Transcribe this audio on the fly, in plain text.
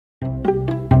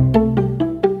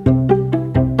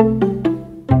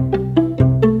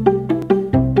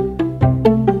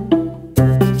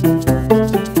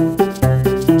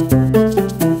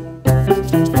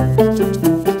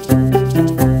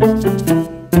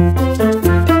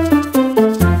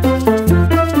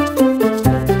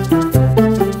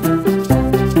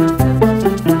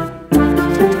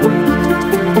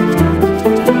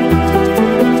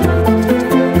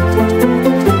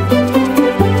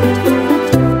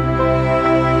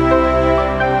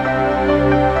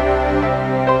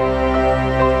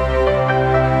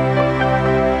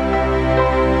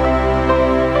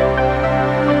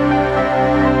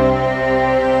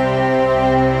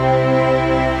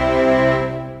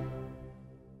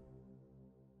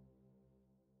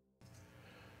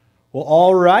Well,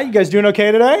 all right. You guys doing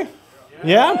okay today?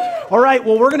 Yeah? All right.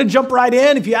 Well, we're going to jump right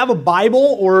in. If you have a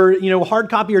Bible or, hard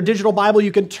copy or digital Bible,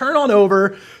 you can turn on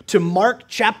over to Mark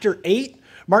chapter 8.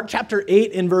 Mark chapter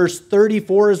 8 in verse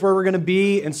 34 is where we're going to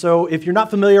be. And so if you're not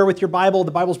familiar with your Bible,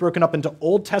 the Bible's broken up into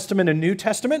Old Testament and New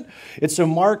Testament. And so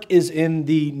Mark is in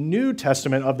the New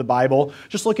Testament of the Bible.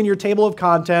 Just look in your table of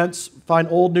contents, find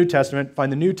Old New Testament,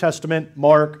 find the New Testament,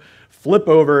 Mark, flip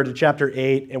over to chapter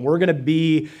 8, and we're going to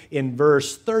be in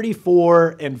verse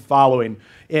 34 and following.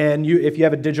 And if you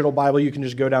have a digital Bible, you can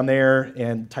just go down there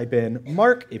and type in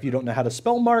Mark. If you don't know how to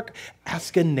spell Mark,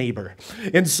 ask a neighbor.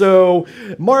 And so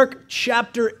Mark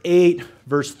chapter 8,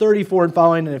 verse 34 and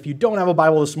following. And if you don't have a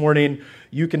Bible this morning,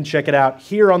 you can check it out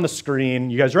here on the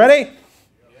screen. You guys ready?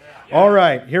 Yeah. All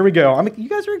right, here we go. You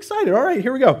guys are excited. All right,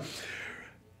 here we go.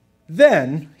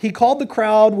 Then he called the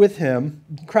crowd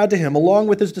to him along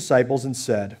with his disciples and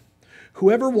said,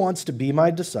 "Whoever wants to be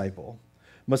my disciple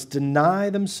must deny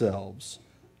themselves,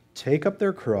 take up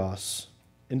their cross,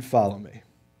 and follow me.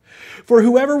 For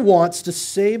whoever wants to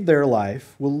save their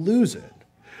life will lose it.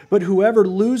 But whoever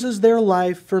loses their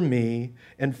life for me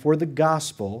and for the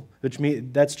gospel," which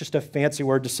means that's just a fancy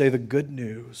word to say the good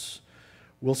news,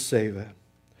 "will save it.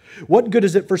 What good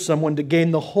is it for someone to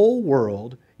gain the whole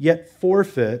world, yet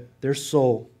forfeit their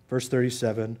soul?" Verse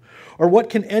 37, "Or what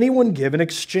can anyone give in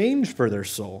exchange for their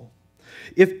soul?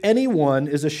 If anyone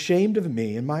is ashamed of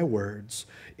me and my words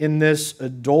in this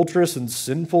adulterous and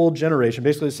sinful generation,"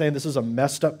 basically saying this is a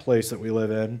messed up place that we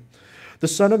live in, "the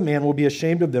Son of Man will be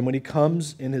ashamed of them when he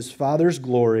comes in his Father's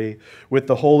glory with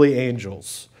the holy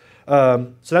angels."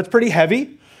 So that's pretty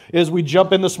heavy. As we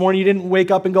jump in this morning, you didn't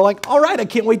wake up and go like, all right, I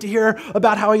can't wait to hear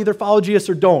about how I either follow Jesus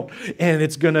or don't. And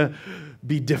it's going to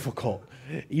be difficult.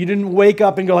 You didn't wake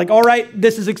up and go like, all right,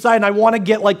 this is exciting. I want to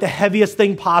get like the heaviest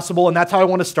thing possible, and that's how I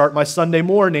want to start my Sunday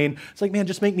morning. It's like, man,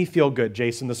 just make me feel good,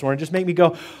 Jason, this morning. Just make me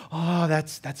go, oh,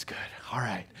 that's good. All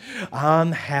right.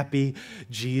 I'm happy.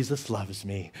 Jesus loves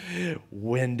me.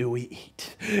 When do we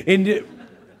eat?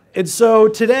 And so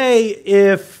today,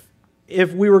 if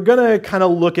we were going to kind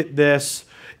of look at this,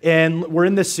 and we're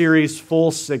in this series, Full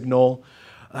Signal,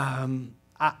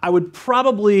 I would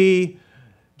probably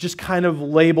just kind of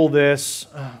label this,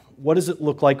 what does it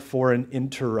look like for an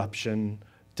interruption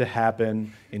to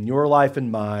happen in your life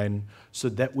and mine so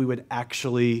that we would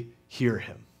actually hear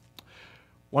him?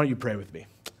 Why don't you pray with me?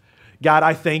 God,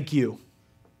 I thank you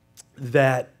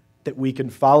that we can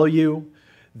follow you,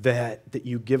 that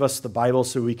you give us the Bible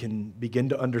so we can begin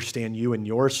to understand you and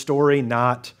your story,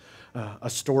 not a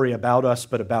story about us,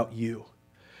 but about you.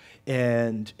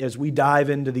 And as we dive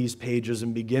into these pages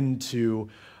and begin to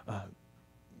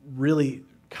really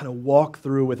kind of walk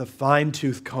through with a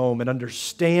fine-tooth comb and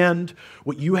understand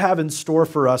what you have in store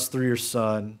for us through your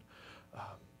Son,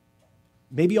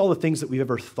 maybe all the things that we've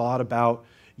ever thought about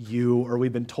you or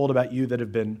we've been told about you that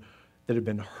have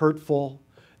been hurtful,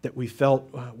 that we felt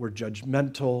were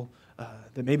judgmental,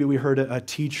 that maybe we heard a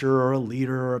teacher or a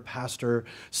leader or a pastor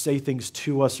say things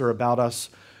to us or about us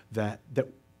that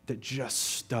just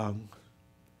stung.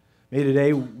 May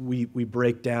today we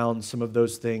break down some of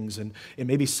those things and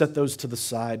maybe set those to the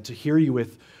side to hear you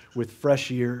with fresh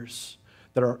ears,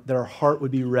 that our heart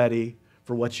would be ready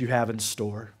for what you have in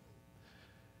store.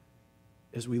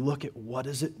 As we look at what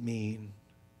does it mean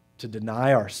to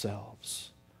deny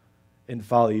ourselves and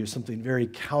follow you, something very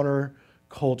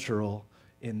countercultural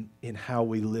in how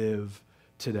we live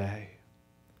today.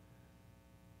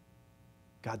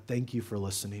 God, thank you for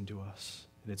listening to us.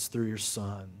 And it's through your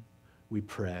Son we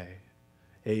pray.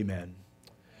 Amen.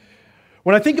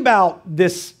 When I think about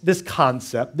this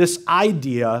concept, this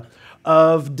idea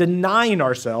of denying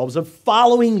ourselves, of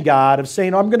following God, of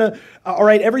saying, all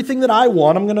right, everything that I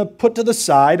want, I'm going to put to the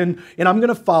side and I'm going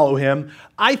to follow him.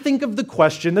 I think of the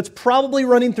question that's probably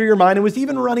running through your mind. It was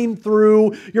even running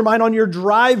through your mind on your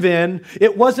drive-in.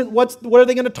 It wasn't, what are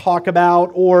they going to talk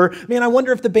about? Or, man, I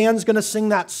wonder if the band's going to sing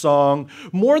that song.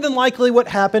 More than likely what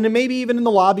happened, and maybe even in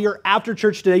the lobby or after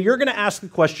church today, you're going to ask the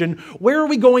question, where are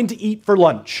we going to eat for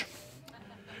lunch?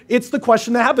 It's the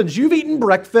question that happens. You've eaten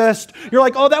breakfast. You're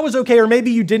like, oh, that was okay. Or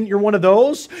maybe you didn't. You're one of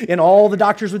those. And all the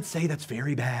doctors would say, that's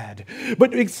very bad.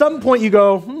 But at some point you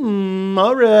go,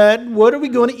 all right, what are we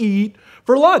going to eat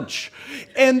for lunch.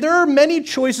 And there are many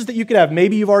choices that you could have.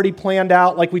 Maybe you've already planned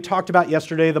out, like we talked about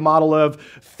yesterday, the model of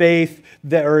faith,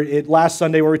 last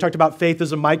Sunday where we talked about faith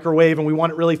as a microwave and we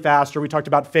want it really fast, or we talked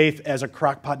about faith as a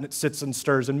crock pot and it sits and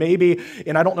stirs. And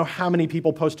I don't know how many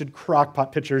people posted crock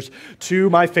pot pictures to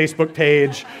my Facebook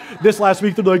page this last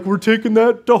week. They're like, we're taking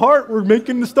that to heart. We're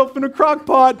making the stuff in a crock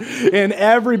pot. And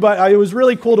everybody, it was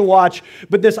really cool to watch.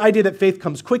 But this idea that faith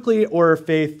comes quickly or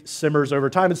faith simmers over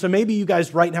time. And so maybe you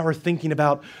guys right now are thinking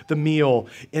about the meal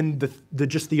and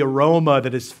just the aroma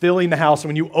that is filling the house. And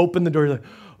when you open the door, you're like,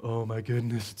 oh my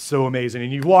goodness, it's so amazing.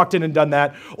 And you've walked in and done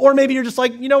that. Or maybe you're just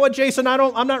like, you know what, Jason,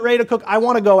 I'm not ready to cook. I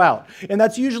want to go out. And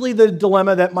that's usually the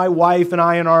dilemma that my wife and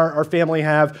I and our family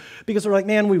have, because we're like,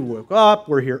 man, we woke up,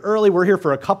 we're here early, we're here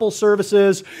for a couple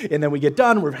services, and then we get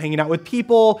done, we're hanging out with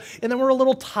people, and then we're a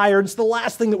little tired. So the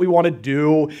last thing that we want to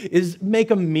do is make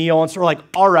a meal. And so we're like,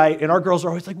 all right. And our girls are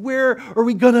always like, where are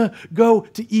we going to go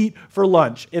to eat for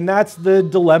lunch? And that's the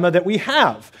dilemma that we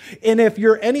have. And if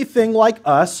you're anything like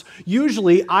us,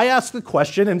 usually I ask the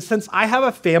question, and since I have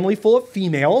a family full of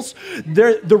females,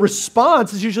 the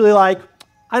response is usually like,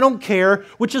 I don't care,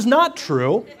 which is not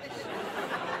true.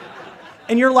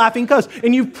 And you're laughing because,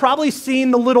 and you've probably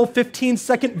seen the little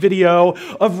 15-second video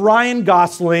of Ryan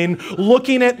Gosling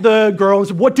looking at the girl and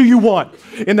says, what do you want?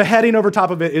 And the heading over top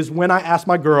of it is, when I ask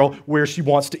my girl where she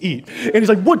wants to eat. And he's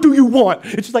like, what do you want?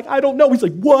 And she's like, I don't know. He's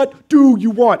like, what do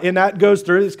you want? And that goes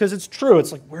through, it's because it's true.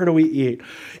 It's like, where do we eat?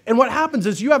 And what happens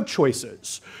is you have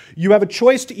choices. You have a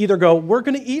choice to either go, we're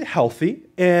going to eat healthy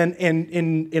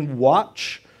and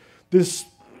watch this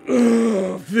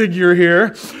figure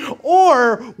here,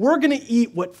 or we're going to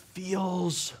eat what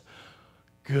feels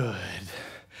good.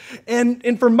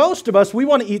 And for most of us, we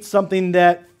want to eat something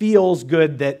that feels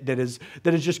good, that is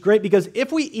just great, because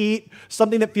if we eat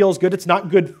something that feels good, it's not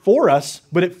good for us,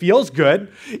 but it feels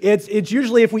good. It's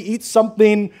usually if we eat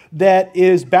something that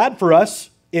is bad for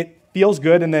us, it feels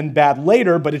good and then bad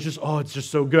later, but it's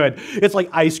just so good. It's like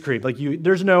ice cream. Like you're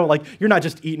not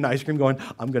just eating ice cream going,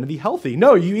 I'm going to be healthy.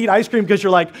 No, you eat ice cream because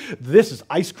you're like, this is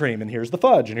ice cream, and here's the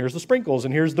fudge, and here's the sprinkles,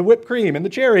 and here's the whipped cream, and the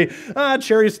cherry.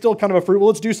 Cherry is still kind of a fruit. Well,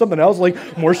 let's do something else,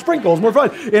 like more sprinkles, more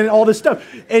fudge, and all this stuff.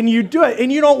 And you do it,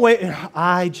 and you don't wait.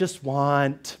 I just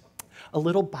want a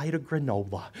little bite of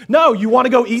granola. No, you want to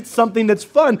go eat something that's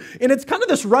fun. And it's kind of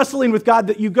this wrestling with God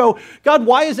that you go, God,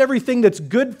 why is everything that's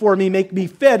good for me make me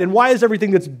fit? And why is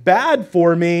everything that's bad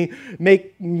for me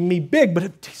make me big? But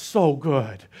it tastes so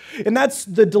good. And that's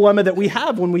the dilemma that we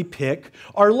have when we pick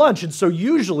our lunch. And so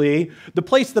usually the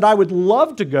place that I would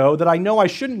love to go that I know I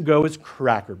shouldn't go is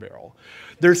Cracker Barrel.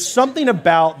 There's something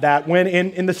about that when,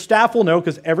 and the staff will know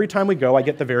because every time we go, I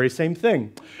get the very same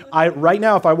thing. Right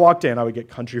now, if I walked in, I would get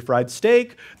country fried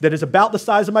steak that is about the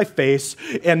size of my face,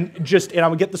 and I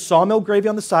would get the sawmill gravy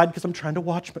on the side because I'm trying to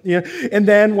watch. And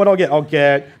then what I'll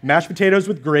get mashed potatoes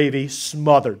with gravy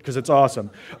smothered because it's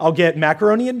awesome. I'll get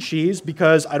macaroni and cheese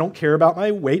because I don't care about my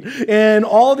weight, and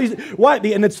all these,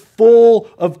 and it's full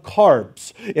of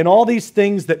carbs and all these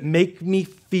things that make me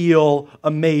feel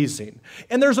amazing.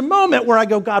 And there's a moment where I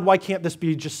go, God, why can't this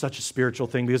be just such a spiritual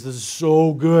thing? Because this is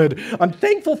so good. I'm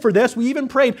thankful for this. We even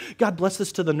prayed, God, bless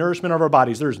this to the nourishment of our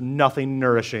bodies. There's nothing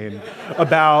nourishing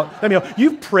about that meal.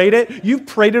 You've prayed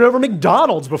it over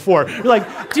McDonald's before. You're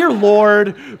like, dear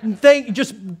Lord,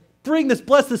 just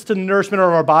bless this to the nourishment of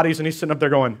our bodies. And he's sitting up there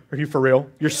going, are you for real?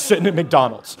 You're sitting at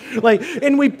McDonald's.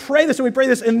 And we pray this,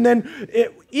 and then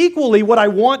equally what I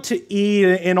want to eat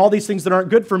and all these things that aren't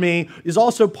good for me is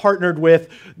also partnered with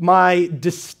my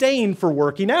disdain for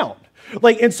working out.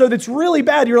 And so that's really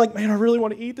bad. You're like, man, I really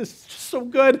want to eat this. It's just so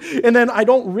good. And then I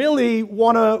don't really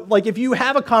want to, if you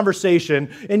have a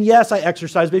conversation, and yes, I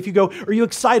exercise, but if you go, are you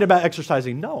excited about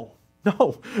exercising? No,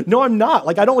 I'm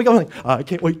not. I don't wake up I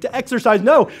can't wait to exercise.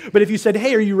 No. But if you said,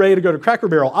 hey, are you ready to go to Cracker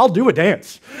Barrel? I'll do a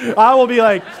dance. I will be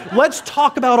like, let's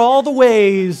talk about all the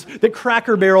ways that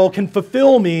Cracker Barrel can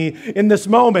fulfill me in this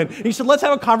moment. And you said, let's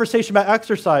have a conversation about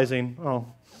exercising. Oh,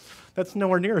 that's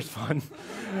nowhere near as fun.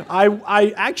 I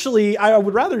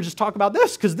would rather just talk about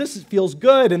this because this feels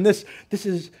good, and this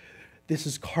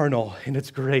is carnal, and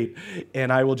it's great,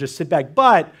 and I will just sit back.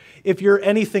 But if you're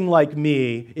anything like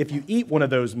me, if you eat one of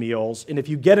those meals, and if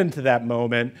you get into that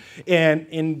moment,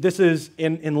 and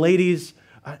ladies,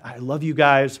 I love you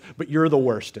guys, but you're the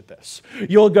worst at this.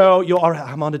 All right,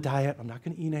 I'm on a diet, I'm not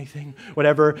going to eat anything,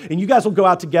 whatever, and you guys will go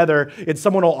out together, and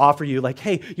someone will offer you,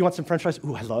 hey, you want some French fries?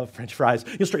 Ooh, I love French fries.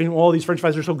 You'll start eating all these French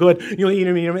fries, are so good. You'll eat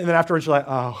them, and then afterwards you're like,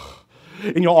 oh,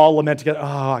 And you'll all lament together,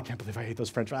 oh, I can't believe I hate those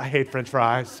French fries. I hate French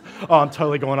fries. Oh, I'm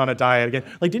totally going on a diet again.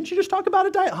 Like, didn't you just talk about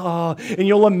a diet? Oh, and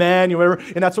you'll lament, whatever,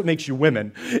 and that's what makes you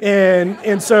women.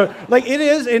 And so, like, it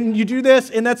is, and you do this,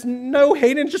 and that's no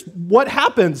hate, and just what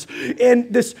happens.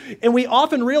 And we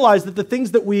often realize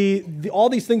that all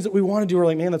these things that we want to do are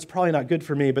like, man, that's probably not good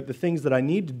for me, but the things that I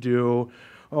need to do,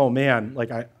 oh man,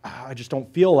 like I just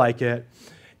don't feel like it.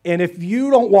 And if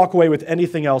you don't walk away with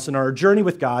anything else in our journey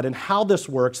with God and how this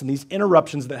works and these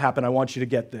interruptions that happen, I want you to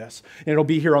get this, and it'll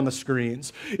be here on the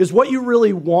screens, is what you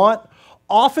really want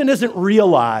often isn't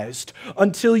realized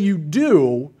until you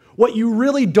do what you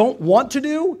really don't want to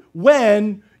do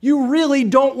when you really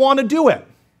don't want to do it.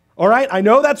 All right? I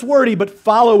know that's wordy, but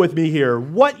follow with me here.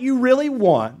 What you really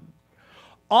want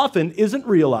often isn't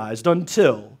realized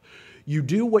until you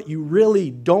do what you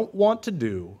really don't want to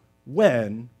do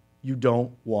when you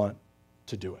don't want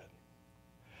to do it.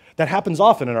 That happens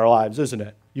often in our lives, isn't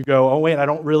it? You go, oh, wait, I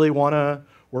don't really want to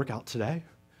work out today.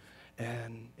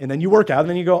 And then you work out, and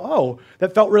then you go, oh,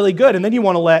 that felt really good. And then you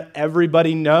want to let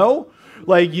everybody know,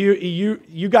 like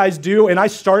you guys do. And I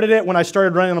started it when I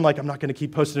started running. I'm like, I'm not going to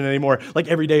keep posting it anymore. Like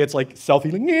every day it's like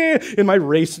selfie, like, in my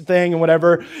race thing and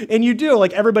whatever. And you do,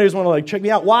 like everybody's want to like check me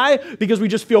out. Why? Because we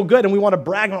just feel good and we want to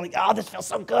brag. And I'm like, oh, this feels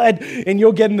so good. And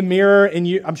you'll get in the mirror and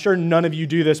I'm sure none of you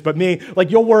do this, but me,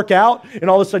 like you'll work out and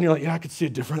all of a sudden you're like, yeah, I could see a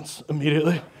difference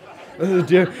immediately.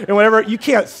 And whatever, you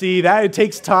can't see that. It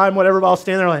takes time, whatever, but I'll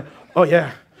stand there like, oh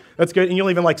yeah, that's good. And you'll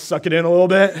even like suck it in a little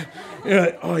bit. You're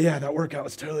like, oh yeah, that workout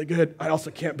was totally good. I also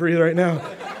can't breathe right now.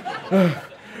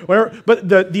 Whatever. But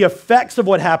the effects of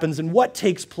what happens and what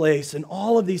takes place and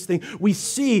all of these things, we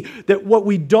see that what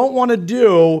we don't want to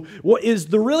do is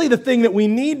really the thing that we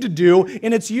need to do,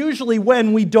 and it's usually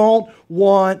when we don't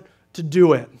want to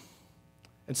do it.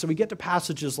 And so we get to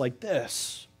passages like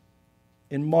this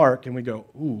in Mark, and we go,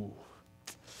 ooh,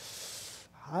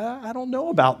 I don't know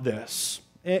about this.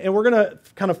 And we're going to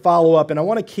kind of follow up, and I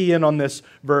want to key in on this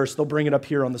verse. They'll bring it up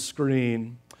here on the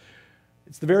screen.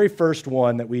 It's the very first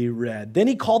one that we read. Then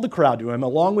he called the crowd to him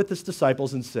along with his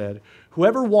disciples and said,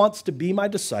 whoever wants to be my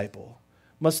disciple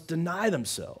must deny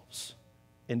themselves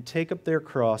and take up their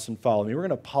cross and follow me. We're going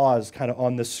to pause kind of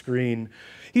on the screen.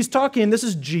 He's talking, this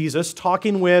is Jesus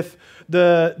talking with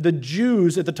the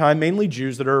Jews at the time, mainly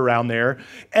Jews that are around there,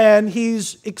 and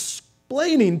he's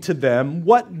explaining to them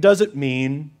what does it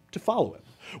mean to follow him.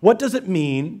 What does it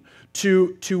mean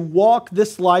to walk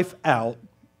this life out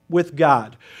with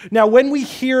God? Now, when we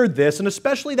hear this, and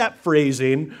especially that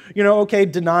phrasing, okay,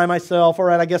 deny myself, all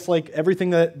right, I guess like everything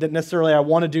that necessarily I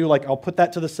want to do, like I'll put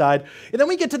that to the side. And then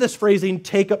we get to this phrasing,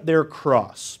 take up their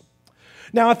cross.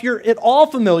 Now, if you're at all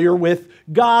familiar with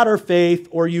God or faith,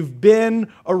 or you've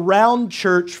been around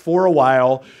church for a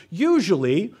while,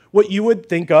 usually what you would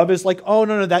think of is like, oh,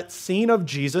 no, that scene of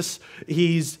Jesus,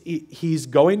 he's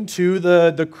going to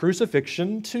the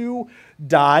crucifixion to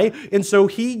die, and so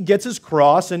he gets his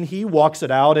cross and he walks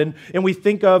it out, and we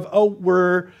think of, oh,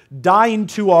 we're dying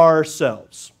to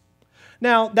ourselves.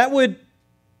 Now, that would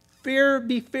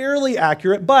be fairly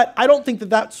accurate, but I don't think that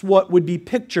that's what would be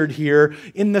pictured here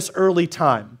in this early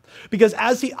time. Because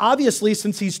obviously,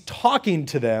 since he's talking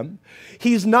to them,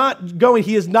 he has not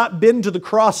been to the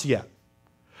cross yet.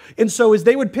 And so as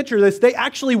they would picture this, they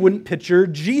actually wouldn't picture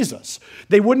Jesus.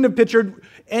 They wouldn't have pictured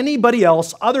anybody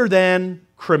else other than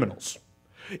criminals.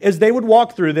 As they would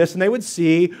walk through this and they would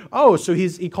see, oh, so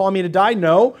he calling me to die?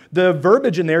 No, the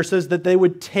verbiage in there says that they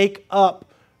would take up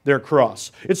their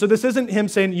cross. And so this isn't him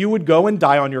saying you would go and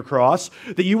die on your cross,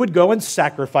 that you would go and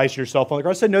sacrifice yourself on the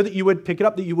cross. Said no, that you would pick it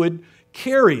up, that you would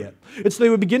carry it. And so they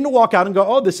would begin to walk out and go,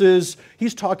 oh,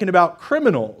 he's talking about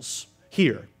criminals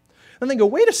here. And they go,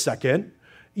 wait a second,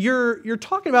 you're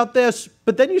talking about this,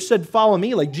 but then you said, follow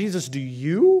me. Like, Jesus, do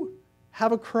you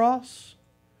have a cross?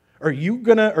 Are you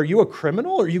a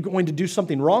criminal? Are you going to do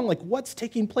something wrong? Like, what's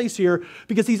taking place here?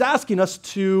 Because he's asking us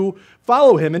to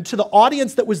follow him. And to the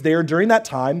audience that was there during that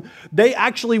time, they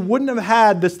actually wouldn't have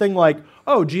had this thing like,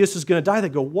 oh, Jesus is going to die. They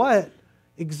go, what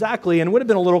exactly? And it would have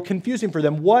been a little confusing for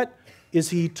them. What is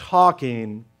he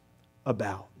talking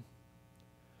about?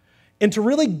 And to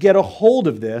really get a hold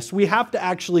of this, we have to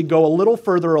actually go a little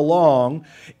further along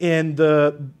in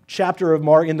the chapter of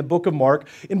Mark, in the book of Mark,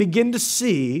 and begin to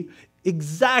see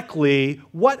exactly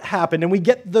what happened. And we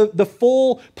get the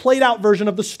full played out version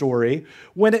of the story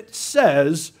when it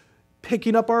says,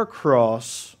 picking up our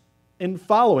cross and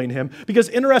following him. Because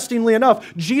interestingly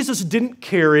enough, Jesus didn't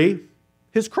carry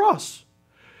his cross.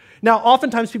 Now,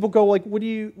 oftentimes people go like, what do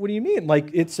you mean?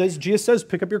 Like Jesus says,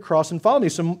 pick up your cross and follow me.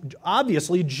 So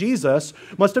obviously Jesus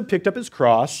must have picked up his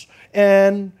cross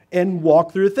and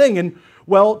walked through the thing. And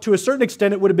Well, to a certain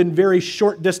extent, it would have been very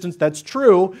short distance. That's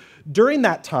true. During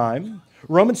that time,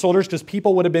 Roman soldiers, because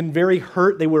people would have been very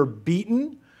hurt, they were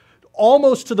beaten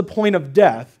almost to the point of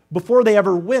death before they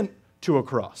ever went to a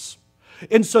cross.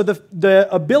 And so the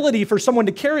ability for someone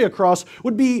to carry a cross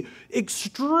would be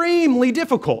extremely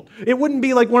difficult. It wouldn't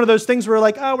be like one of those things where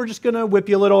like, oh, we're just going to whip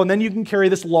you a little, and then you can carry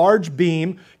this large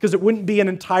beam, because it wouldn't be an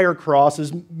entire cross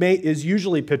as is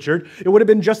usually pictured. It would have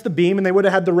been just the beam, and they would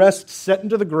have had the rest set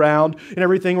into the ground and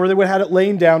everything, or they would have had it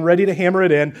laying down, ready to hammer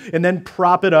it in, and then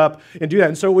prop it up and do that.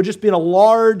 And so it would just be a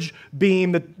large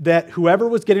beam that whoever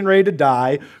was getting ready to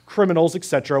die, criminals,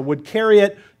 etc., would carry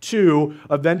it to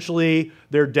eventually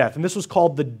their death. And this was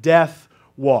called the death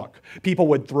walk. People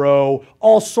would throw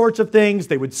all sorts of things.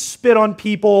 They would spit on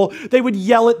people. They would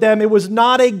yell at them. It was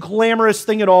not a glamorous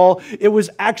thing at all. It was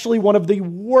actually one of the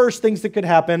worst things that could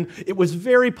happen. It was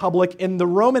very public, and the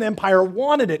Roman Empire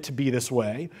wanted it to be this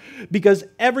way because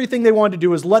everything they wanted to do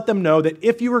was let them know that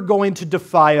if you were going to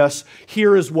defy us,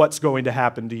 here is what's going to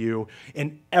happen to you,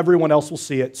 and everyone else will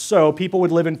see it. So people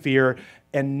would live in fear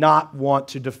and not want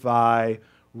to defy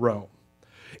Rome.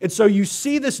 And so you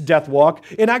see this death walk,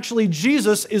 and actually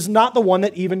Jesus is not the one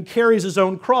that even carries his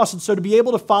own cross. And so to be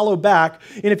able to follow back,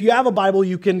 and if you have a Bible,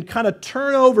 you can kind of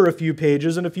turn over a few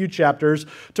pages and a few chapters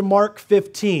to Mark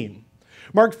 15.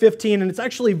 Mark 15, and it's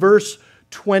actually verse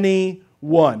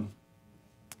 21.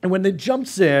 And when it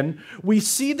jumps in, we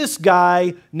see this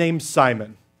guy named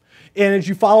Simon. And as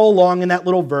you follow along in that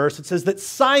little verse, it says that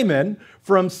Simon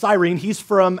from Cyrene, he's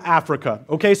from Africa.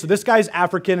 Okay, so this guy's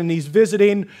African and he's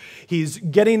visiting, he's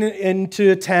getting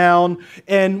into town.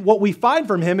 And what we find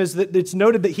from him is that it's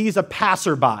noted that he's a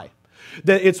passerby.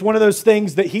 That it's one of those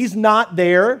things that he's not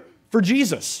there for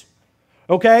Jesus.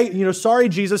 Okay, sorry,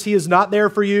 Jesus, he is not there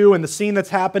for you and the scene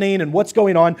that's happening and what's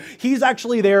going on. He's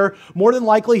actually there, more than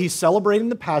likely, he's celebrating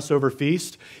the Passover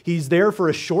feast. He's there for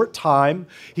a short time.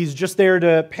 He's just there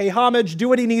to pay homage, do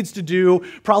what he needs to do,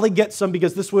 probably get some,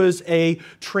 because this was a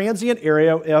transient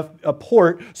area, a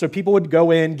port, so people would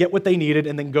go in, get what they needed,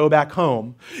 and then go back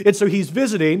home. And so he's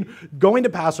visiting, going to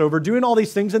Passover, doing all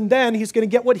these things, and then he's going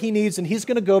to get what he needs, and he's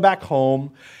going to go back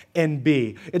home and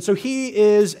be. And so he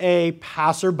is a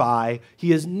passerby.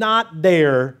 He is not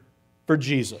there for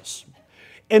Jesus.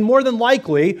 And more than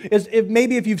likely,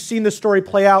 if you've seen this story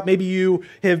play out, maybe you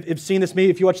have seen this, maybe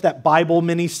if you watch that Bible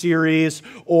mini-series,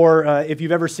 or if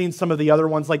you've ever seen some of the other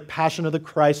ones like Passion of the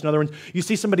Christ and other ones, you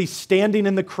see somebody standing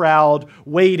in the crowd,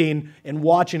 waiting and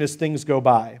watching as things go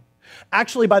by.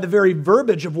 Actually, by the very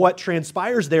verbiage of what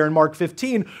transpires there in Mark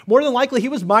 15, more than likely he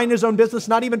was minding his own business,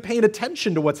 not even paying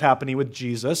attention to what's happening with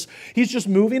Jesus. He's just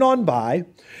moving on by.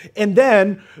 And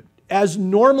then, as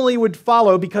normally would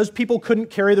follow, because people couldn't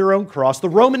carry their own cross, the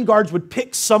Roman guards would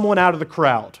pick someone out of the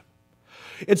crowd.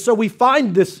 And so we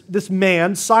find this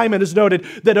man, Simon, is noted,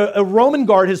 that a Roman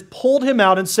guard has pulled him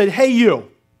out and said, hey, you,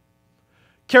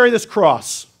 carry this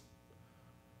cross.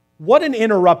 What an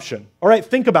interruption. All right,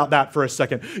 think about that for a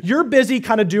second. You're busy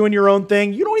kind of doing your own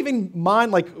thing. You don't even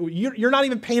mind, you're not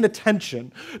even paying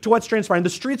attention to what's transpiring. The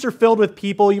streets are filled with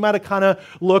people. You might have kind of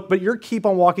looked, but you keep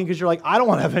on walking because you're like, I don't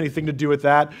want to have anything to do with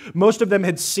that. Most of them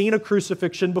had seen a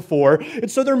crucifixion before. And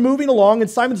so they're moving along, and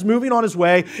Simon's moving on his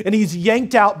way, and he's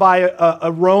yanked out by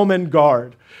a Roman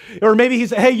guard. Or maybe he's,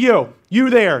 hey, you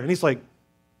there. And he's like,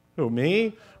 who,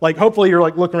 me? Like, hopefully you're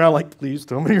like looking around like, please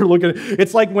tell me you're looking.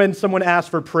 It's like when someone asks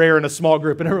for prayer in a small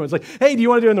group and everyone's like, hey, do you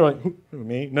want to do it? And they're like, who,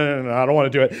 me? No, I don't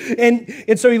want to do it.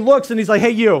 And so he looks and he's like, hey,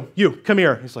 you, come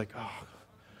here. He's like, oh,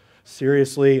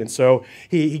 seriously? And so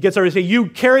he gets over to say, you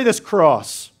carry this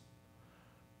cross.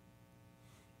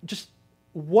 Just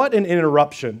what an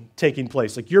interruption taking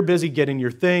place. Like, you're busy getting your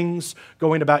things,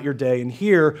 going about your day. And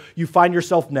here you find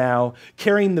yourself now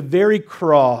carrying the very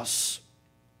cross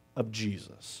of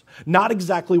Jesus. Not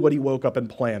exactly what he woke up and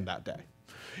planned that day.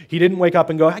 He didn't wake up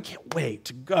and go, I can't wait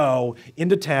to go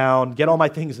into town, get all my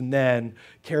things, and then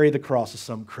carry the cross of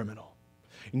some criminal.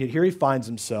 And yet here he finds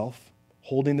himself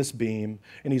holding this beam,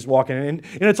 and he's walking in.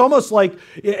 And it's almost like,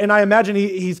 and I imagine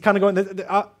he's kind of going,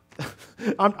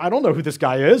 I don't know who this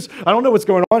guy is. I don't know what's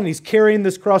going on. And he's carrying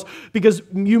this cross, because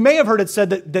you may have heard it said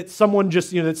that someone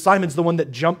just, that Simon's the one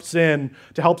that jumps in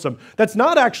to help him. That's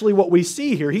not actually what we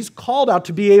see here. He's called out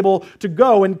to be able to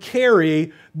go and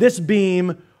carry this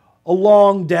beam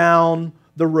along down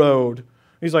the road.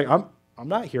 He's like, I'm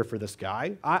not here for this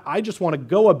guy. I just want to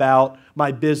go about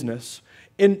my business.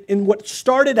 And what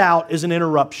started out as an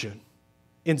interruption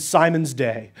in Simon's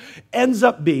day ends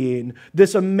up being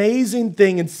this amazing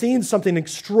thing and seeing something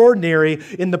extraordinary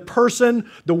in the person,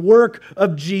 the work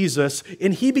of Jesus.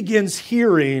 And he begins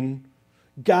hearing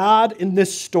God in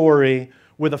this story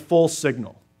with a full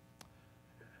signal.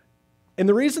 And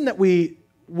the reason that we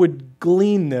would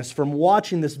glean this from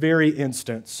watching this very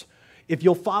instance, if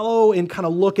you'll follow and kind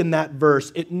of look in that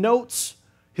verse, it notes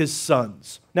his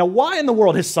sons. Now, why in the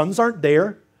world his sons aren't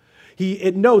there?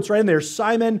 It notes right in there,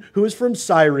 Simon, who is from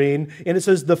Cyrene, and it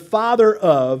says the father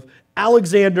of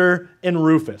Alexander and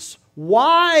Rufus.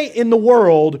 Why in the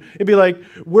world it'd be like,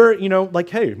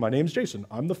 hey, my name's Jason.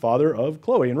 I'm the father of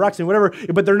Chloe and Roxanne, whatever,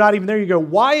 but they're not even there. You go,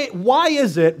 why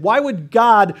would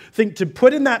God think to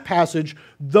put in that passage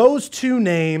those two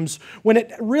names when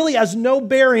it really has no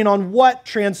bearing on what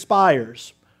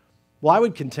transpires? Well, I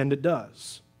would contend it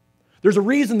does. There's a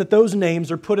reason that those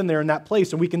names are put in there in that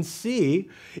place, and we can see,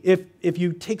 if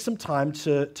you take some time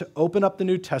to open up the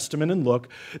New Testament and look,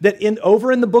 that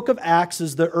over in the book of Acts,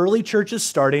 as the early church is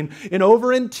starting, and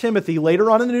over in Timothy,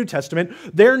 later on in the New Testament,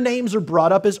 their names are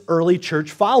brought up as early church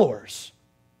followers.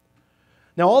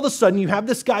 Now, all of a sudden, you have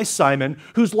this guy, Simon,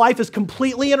 whose life is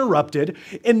completely interrupted,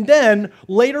 and then,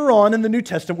 later on in the New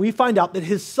Testament, we find out that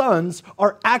his sons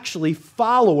are actually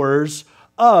followers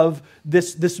of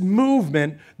this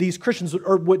movement, these Christians,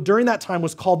 or what during that time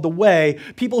was called the Way,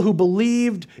 people who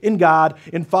believed in God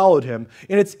and followed him.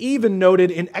 And it's even noted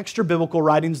in extra-biblical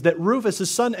writings that Rufus, his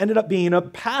son, ended up being a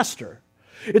pastor.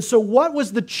 And so what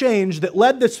was the change that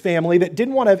led this family that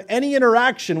didn't want to have any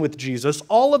interaction with Jesus,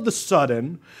 all of a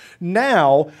sudden,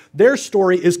 now their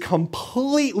story is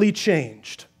completely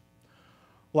changed?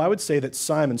 Well, I would say that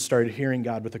Simon started hearing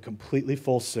God with a completely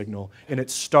full signal, and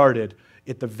it started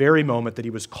at the very moment that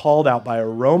he was called out by a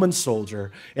Roman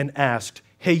soldier and asked,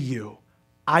 hey, you,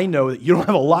 I know that you don't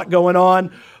have a lot going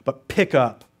on, but pick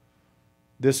up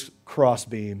this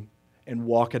crossbeam and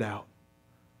walk it out.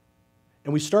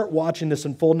 And we start watching this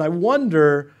unfold, and I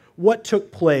wonder what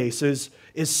took place as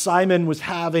Simon was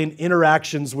having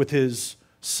interactions with his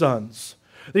sons.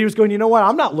 That he was going, you know what,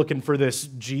 I'm not looking for this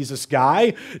Jesus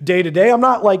guy day to day. I'm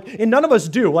not like, and none of us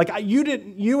do. Like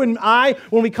you and I,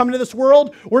 when we come into this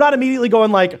world, we're not immediately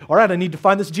going like, all right, I need to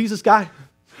find this Jesus guy.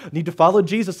 I need to follow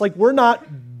Jesus. Like, we're not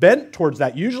bent towards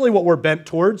that. Usually what we're bent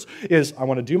towards is I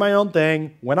want to do my own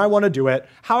thing, when I want to do it,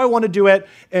 how I want to do it,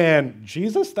 and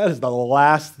Jesus, that is the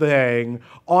last thing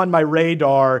on my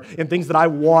radar and things that I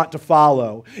want to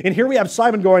follow. And here we have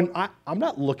Simon going, I'm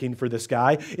not looking for this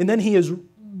guy. And then he is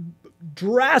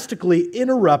drastically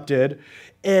interrupted,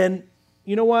 and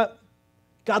you know what?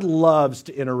 God loves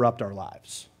to interrupt our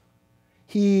lives.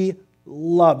 He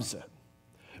loves it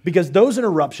because those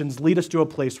interruptions lead us to a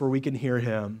place where we can hear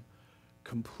him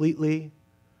completely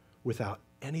without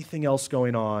anything else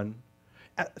going on.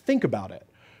 Think about it.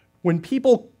 When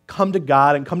people come to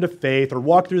God and come to faith or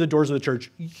walk through the doors of the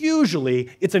church, usually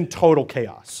it's in total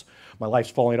chaos. My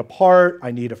life's falling apart. I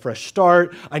need a fresh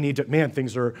start.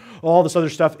 Things are all this other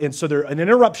stuff. And so an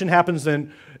interruption happens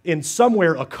in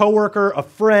somewhere, a coworker, a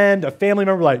friend, a family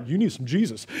member, like, you need some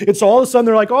Jesus. And so all of a sudden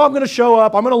they're like, oh, I'm going to show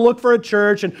up. I'm going to look for a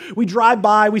church. And we drive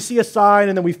by, we see a sign,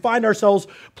 and then we find ourselves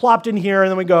plopped in here, and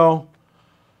then we go,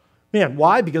 man,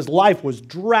 why? Because life was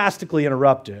drastically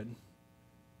interrupted.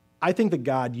 I think that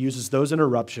God uses those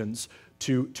interruptions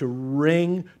to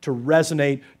ring, to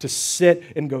resonate, to sit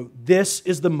and go, this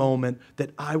is the moment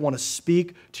that I want to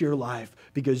speak to your life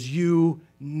because you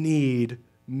need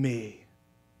me.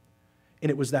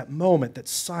 And it was that moment that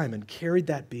Simon carried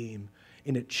that beam,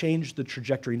 and it changed the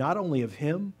trajectory not only of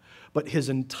him, but his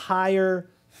entire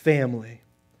family.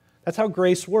 That's how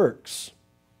grace works,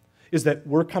 is that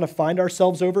we're kind of find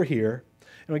ourselves over here,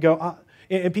 and we go,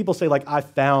 and people say, like, I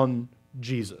found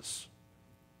Jesus.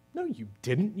 No, you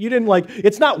didn't. You didn't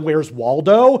it's not Where's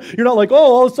Waldo. You're not like, oh,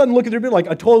 all of a sudden look at their being like,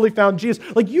 I totally found Jesus.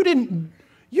 Like, you didn't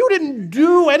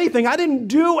do anything. I didn't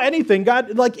do anything.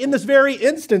 God, like in this very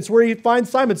instance where he finds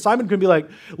Simon could be like,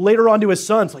 later on to his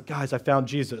sons, like, guys, I found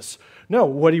Jesus. No,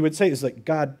 what he would say is like,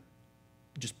 God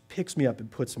just picks me up and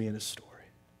puts me in his story.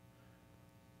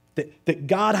 That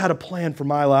God had a plan for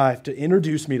my life to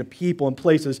introduce me to people and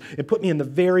places and put me in the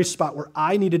very spot where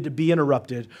I needed to be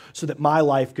interrupted so that my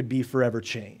life could be forever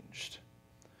changed.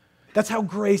 That's how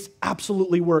grace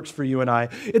absolutely works for you and I.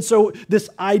 And so this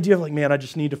idea of like, man, I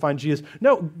just need to find Jesus.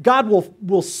 No, God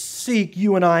will seek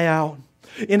you and I out.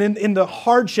 And in the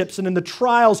hardships and in the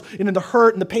trials and in the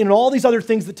hurt and the pain and all these other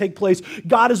things that take place,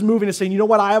 God is moving and saying, you know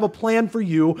what, I have a plan for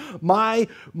you. My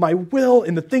will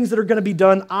and the things that are going to be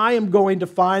done, I am going to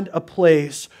find a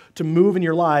place to move in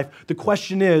your life. The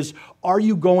question is, are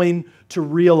you going to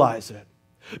realize it?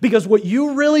 Because what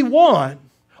you really want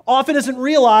often isn't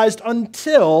realized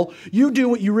until you do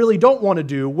what you really don't want to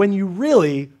do when you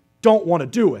really don't want to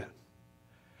do it.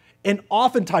 And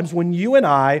oftentimes when you and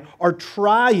I are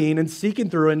trying and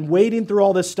seeking through and wading through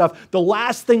all this stuff, the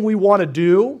last thing we want to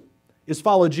do is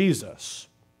follow Jesus.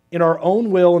 in our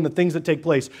own will and the things that take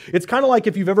place. It's kind of like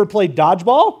if you've ever played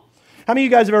dodgeball. How many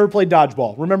of you guys have ever played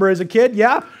dodgeball? Remember as a kid?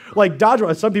 Yeah? Like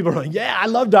dodgeball. Some people are like, yeah, I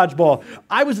love dodgeball.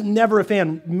 I was never a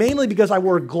fan, mainly because I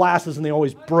wore glasses and they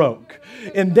always broke.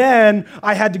 And then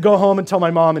I had to go home and tell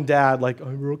my mom and dad, like,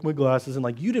 I broke my glasses. And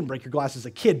like, you didn't break your glasses,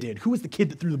 a kid did. Who was the kid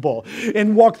that threw the ball?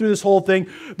 And walked through this whole thing.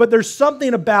 But there's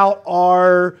something about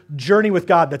our journey with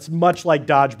God that's much like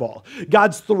dodgeball.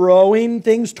 God's throwing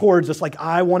things towards us, like,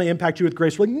 I want to impact you with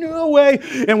grace. We're like, no way.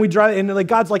 And we drive, and like,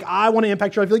 God's like, I want to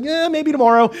impact your life. You're like, yeah, maybe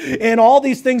tomorrow. And all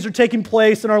these things are taking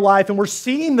place in our life, and we're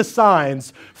seeing the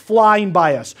signs flying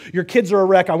by us. Your kids are a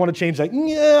wreck. I want to change that.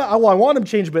 Yeah, I want them to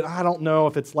change, but I don't know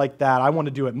if it's like that. I want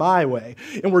to do it my way.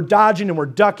 And we're dodging and we're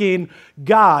ducking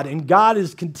God. And God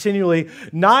is continually,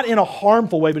 not in a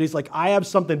harmful way, but he's like, I have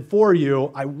something for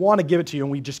you. I want to give it to you.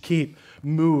 And we just keep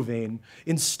moving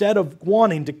instead of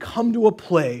wanting to come to a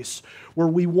place where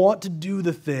we want to do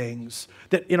the things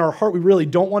that in our heart we really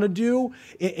don't want to do.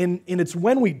 And it's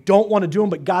when we don't want to do them,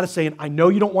 but God is saying, I know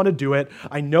you don't want to do it.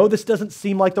 I know this doesn't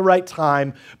seem like the right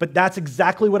time, but that's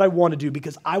exactly what I want to do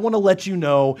because I want to let you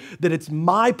know that it's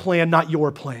my plan, not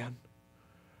your plan.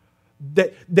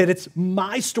 That it's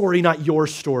my story, not your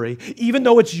story. Even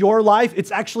though it's your life,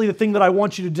 it's actually the thing that I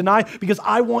want you to deny because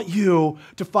I want you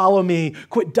to follow me.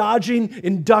 Quit dodging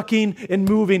and ducking and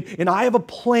moving. And I have a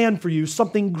plan for you,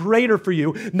 something greater for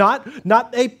you. Not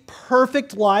a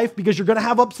perfect life because you're going to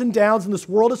have ups and downs and this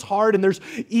world is hard and there's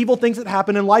evil things that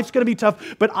happen and life's going to be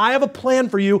tough. But I have a plan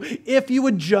for you if you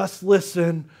would just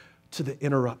listen to the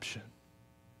interruption.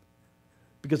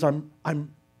 Because I'm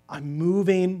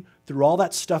moving through all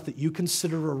that stuff that you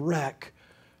consider a wreck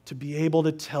to be able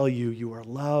to tell you you are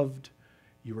loved,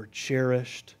 you are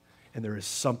cherished, and there is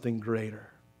something greater.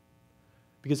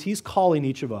 Because he's calling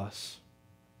each of us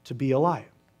to be a light.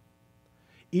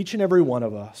 Each and every one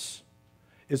of us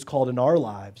is called in our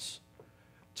lives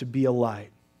to be a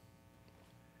light.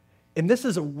 And this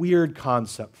is a weird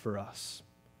concept for us.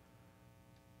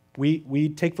 We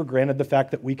take for granted the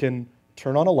fact that we can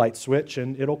turn on a light switch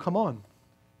and it'll come on.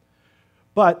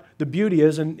 But the beauty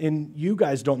is, and you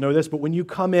guys don't know this, but when you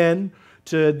come in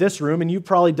to this room, and you've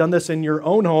probably done this in your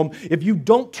own home, if you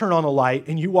don't turn on a light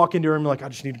and you walk into a room like, I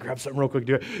just need to grab something real quick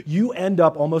to do it, you end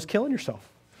up almost killing yourself.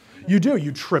 You do.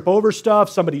 You trip over stuff,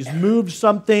 somebody's moved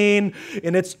something,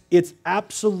 and it's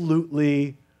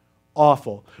absolutely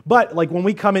awful. But like when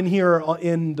we come in here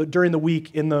during the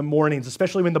week in the mornings,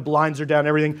 especially when the blinds are down and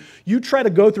everything, you try to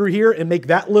go through here and make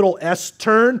that little S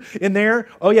turn in there.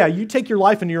 Oh yeah, you take your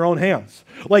life into your own hands.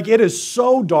 Like it is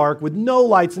so dark with no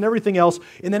lights and everything else.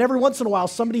 And then every once in a while,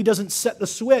 somebody doesn't set the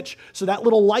switch. So that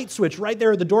little light switch right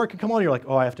there at the door can come on. You're like,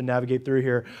 oh, I have to navigate through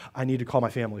here. I need to call my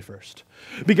family first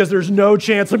because there's no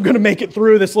chance I'm going to make it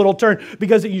through this little turn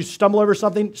because you stumble over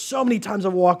something. So many times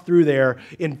I've walked through there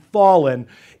and fallen.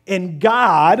 And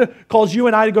God calls you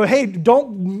and I to go, hey,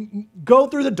 don't go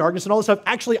through the darkness and all this stuff.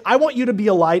 Actually, I want you to be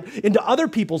a light into other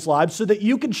people's lives so that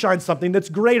you can shine something that's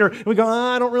greater. And we go,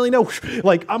 I don't really know.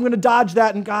 Like, I'm going to dodge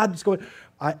that. And God's going,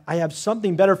 I have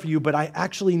something better for you, but I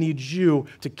actually need you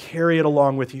to carry it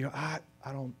along with you.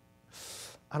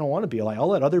 I don't want to be a light. I'll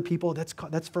let other people,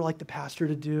 that's for like the pastor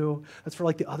to do. That's for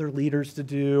like the other leaders to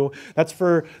do. That's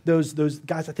for those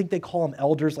guys, I think they call them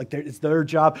elders, like it's their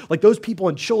job. Like those people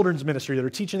in children's ministry that are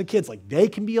teaching the kids, like they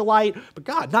can be a light, but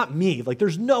God, not me. Like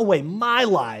there's no way my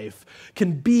life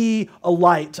can be a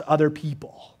light to other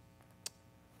people.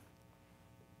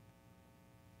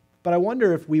 But I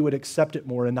wonder if we would accept it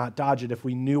more and not dodge it if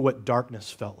we knew what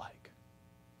darkness felt like.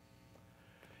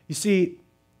 You see,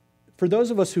 for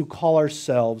those of us who call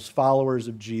ourselves followers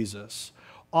of Jesus,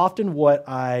 often what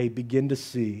I begin to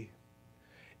see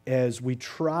as we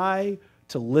try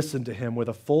to listen to him with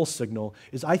a full signal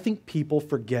is I think people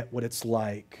forget what it's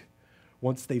like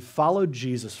once they've followed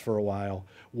Jesus for a while,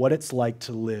 what it's like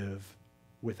to live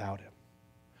without him,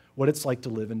 what it's like to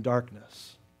live in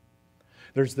darkness.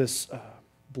 There's this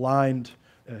blind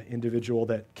individual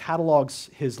that catalogs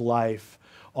his life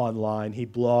online. He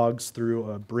blogs through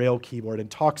a Braille keyboard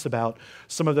and talks about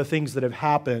some of the things that have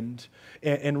happened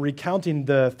and recounting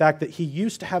the fact that he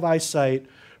used to have eyesight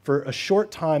for a short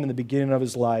time in the beginning of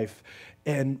his life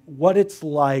and what it's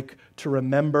like to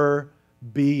remember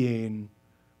being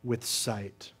with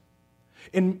sight.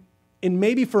 And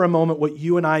maybe for a moment what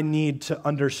you and I need to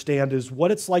understand is what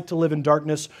it's like to live in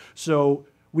darkness so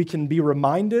we can be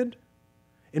reminded.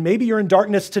 And maybe you're in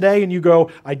darkness today and you go,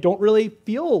 I don't really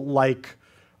feel like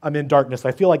I'm in darkness.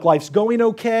 I feel like life's going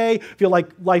okay. I feel like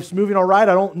life's moving all right.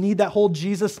 I don't need that whole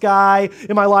Jesus guy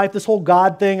in my life, this whole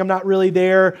God thing. I'm not really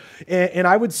there. And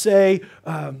I would say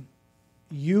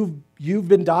you've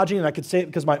been dodging, and I could say it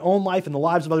because my own life and the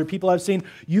lives of other people I've seen,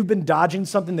 you've been dodging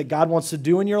something that God wants to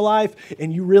do in your life,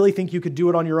 and you really think you could do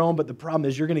it on your own, but the problem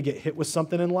is you're going to get hit with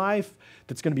something in life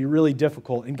that's going to be really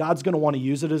difficult, and God's going to want to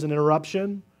use it as an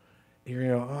interruption, and you're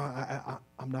going to go,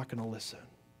 I'm not going to listen.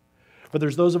 But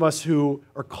there's those of us who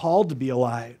are called to be a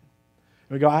light, and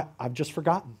we go, I've just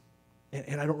forgotten,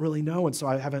 and I don't really know, and so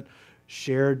I haven't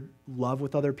shared love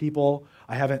with other people.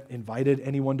 I haven't invited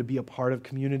anyone to be a part of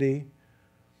community.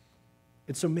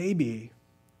 And so maybe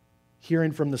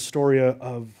hearing from the story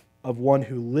of one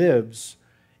who lives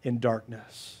in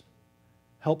darkness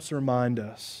helps remind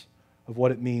us of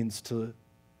what it means to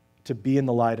be in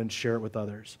the light and share it with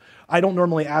others. I don't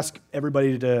normally ask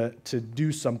everybody to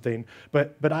do something,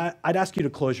 but I'd ask you to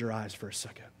close your eyes for a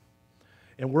second.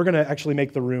 And we're going to actually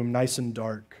make the room nice and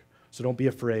dark, so don't be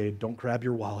afraid. Don't grab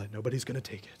your wallet. Nobody's going to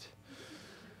take it.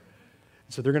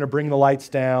 So they're going to bring the lights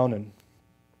down, and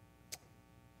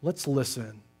let's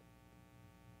listen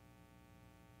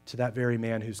to that very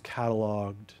man who's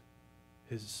cataloged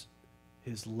his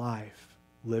life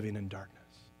living in darkness.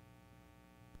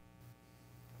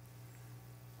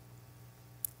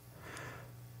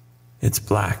 It's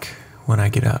black when I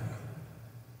get up.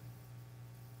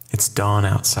 It's dawn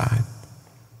outside,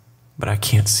 but I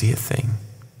can't see a thing.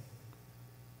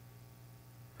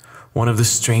 One of the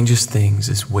strangest things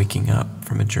is waking up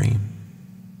from a dream.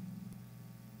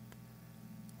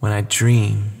 When I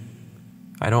dream,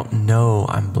 I don't know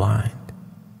I'm blind.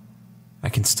 I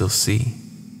can still see.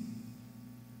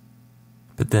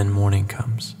 But then morning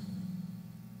comes,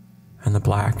 and the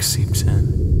black seeps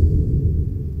in.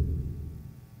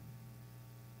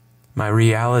 My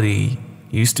reality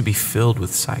used to be filled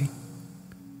with sight,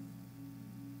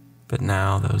 but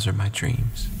now those are my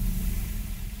dreams.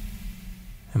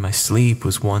 And my sleep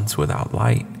was once without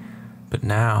light, but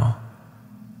now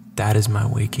that is my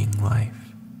waking life.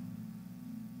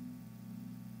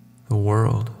 The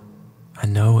world, I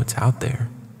know it's out there,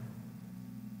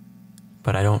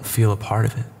 but I don't feel a part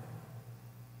of it.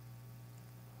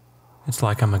 It's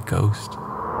like I'm a ghost,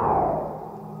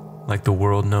 like the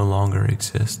world no longer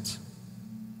exists,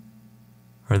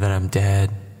 or that I'm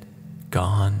dead,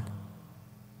 gone,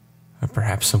 or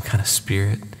perhaps some kind of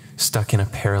spirit stuck in a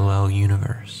parallel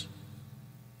universe.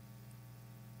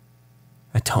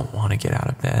 I don't want to get out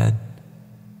of bed.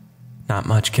 Not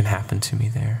much can happen to me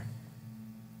there.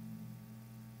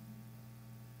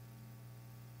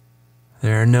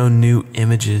 There are no new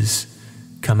images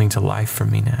coming to life for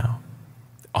me now.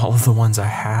 All of the ones I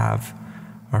have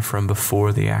are from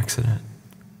before the accident.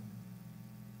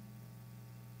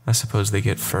 I suppose they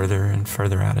get further and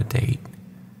further out of date,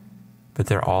 but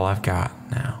they're all I've got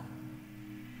now.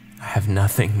 I have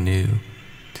nothing new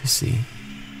to see.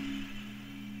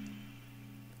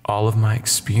 All of my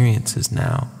experiences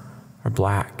now are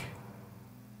black.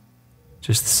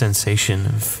 Just the sensation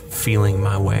of feeling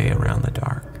my way around the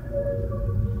dark,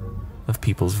 of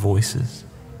people's voices.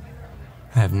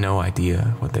 I have no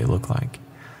idea what they look like,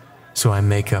 so I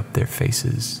make up their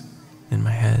faces in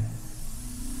my head.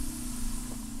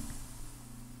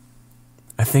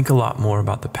 I think a lot more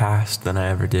about the past than I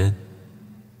ever did.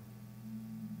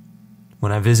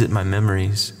 When I visit my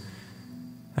memories,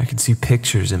 I can see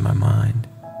pictures in my mind.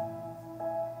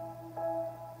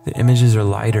 The images are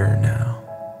lighter now.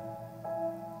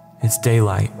 It's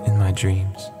daylight in my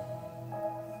dreams.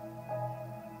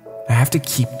 I have to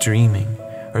keep dreaming,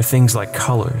 or things like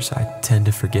colors, I tend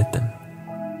to forget them.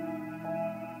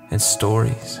 And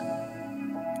stories,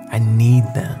 I need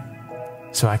them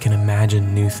so I can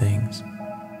imagine new things.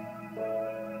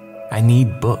 I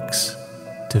need books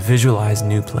to visualize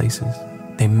new places.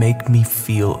 They make me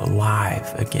feel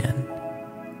alive again.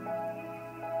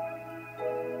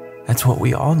 That's what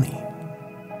we all need.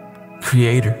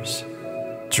 Creators,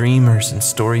 dreamers, and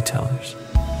storytellers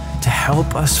to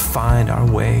help us find our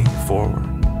way forward,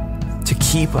 to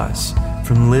keep us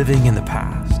from living in the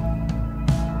past.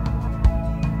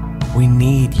 We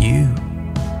need you.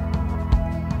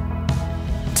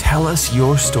 Tell us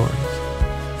your stories.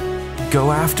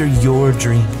 Go after your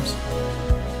dreams.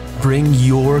 Bring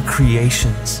your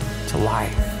creations to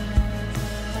life.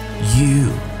 You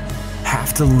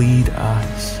have to lead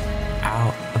us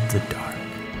out of the dark.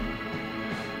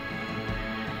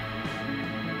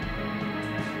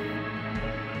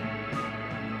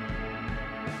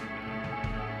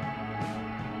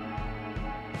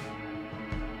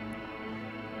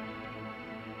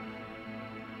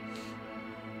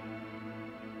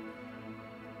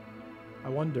 I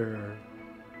wonder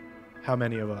how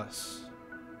many of us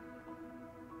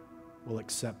will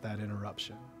accept that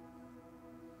interruption.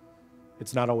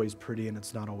 It's not always pretty and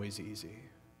it's not always easy.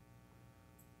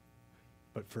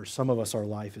 But for some of us, our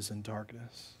life is in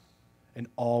darkness, and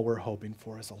all we're hoping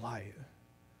for is a light.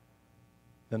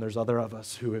 Then there's other of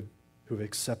us who've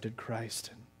accepted Christ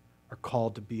and are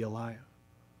called to be a light.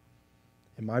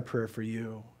 And my prayer for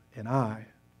you and I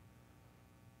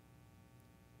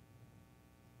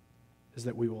is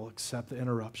that we will accept the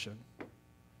interruption,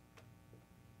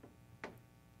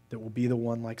 that we'll be the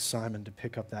one like Simon to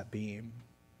pick up that beam.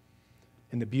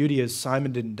 And the beauty is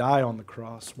Simon didn't die on the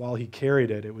cross. While he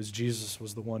carried it, it was Jesus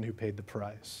was the one who paid the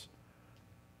price.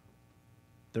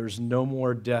 There's no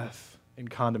more death and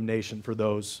condemnation for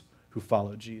those who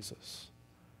follow Jesus.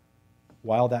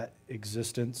 While that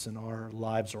existence in our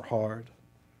lives are hard,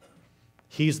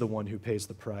 he's the one who pays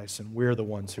the price, and we're the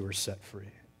ones who are set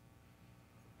free.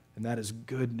 And that is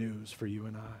good news for you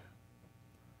and I.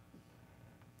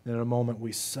 And in a moment,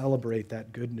 we celebrate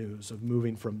that good news of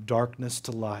moving from darkness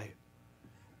to light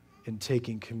and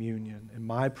taking communion. And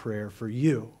my prayer for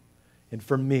you and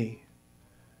for me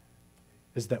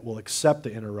is that we'll accept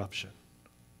the interruption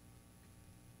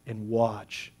and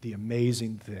watch the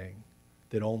amazing thing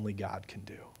that only God can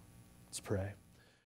do. Let's pray.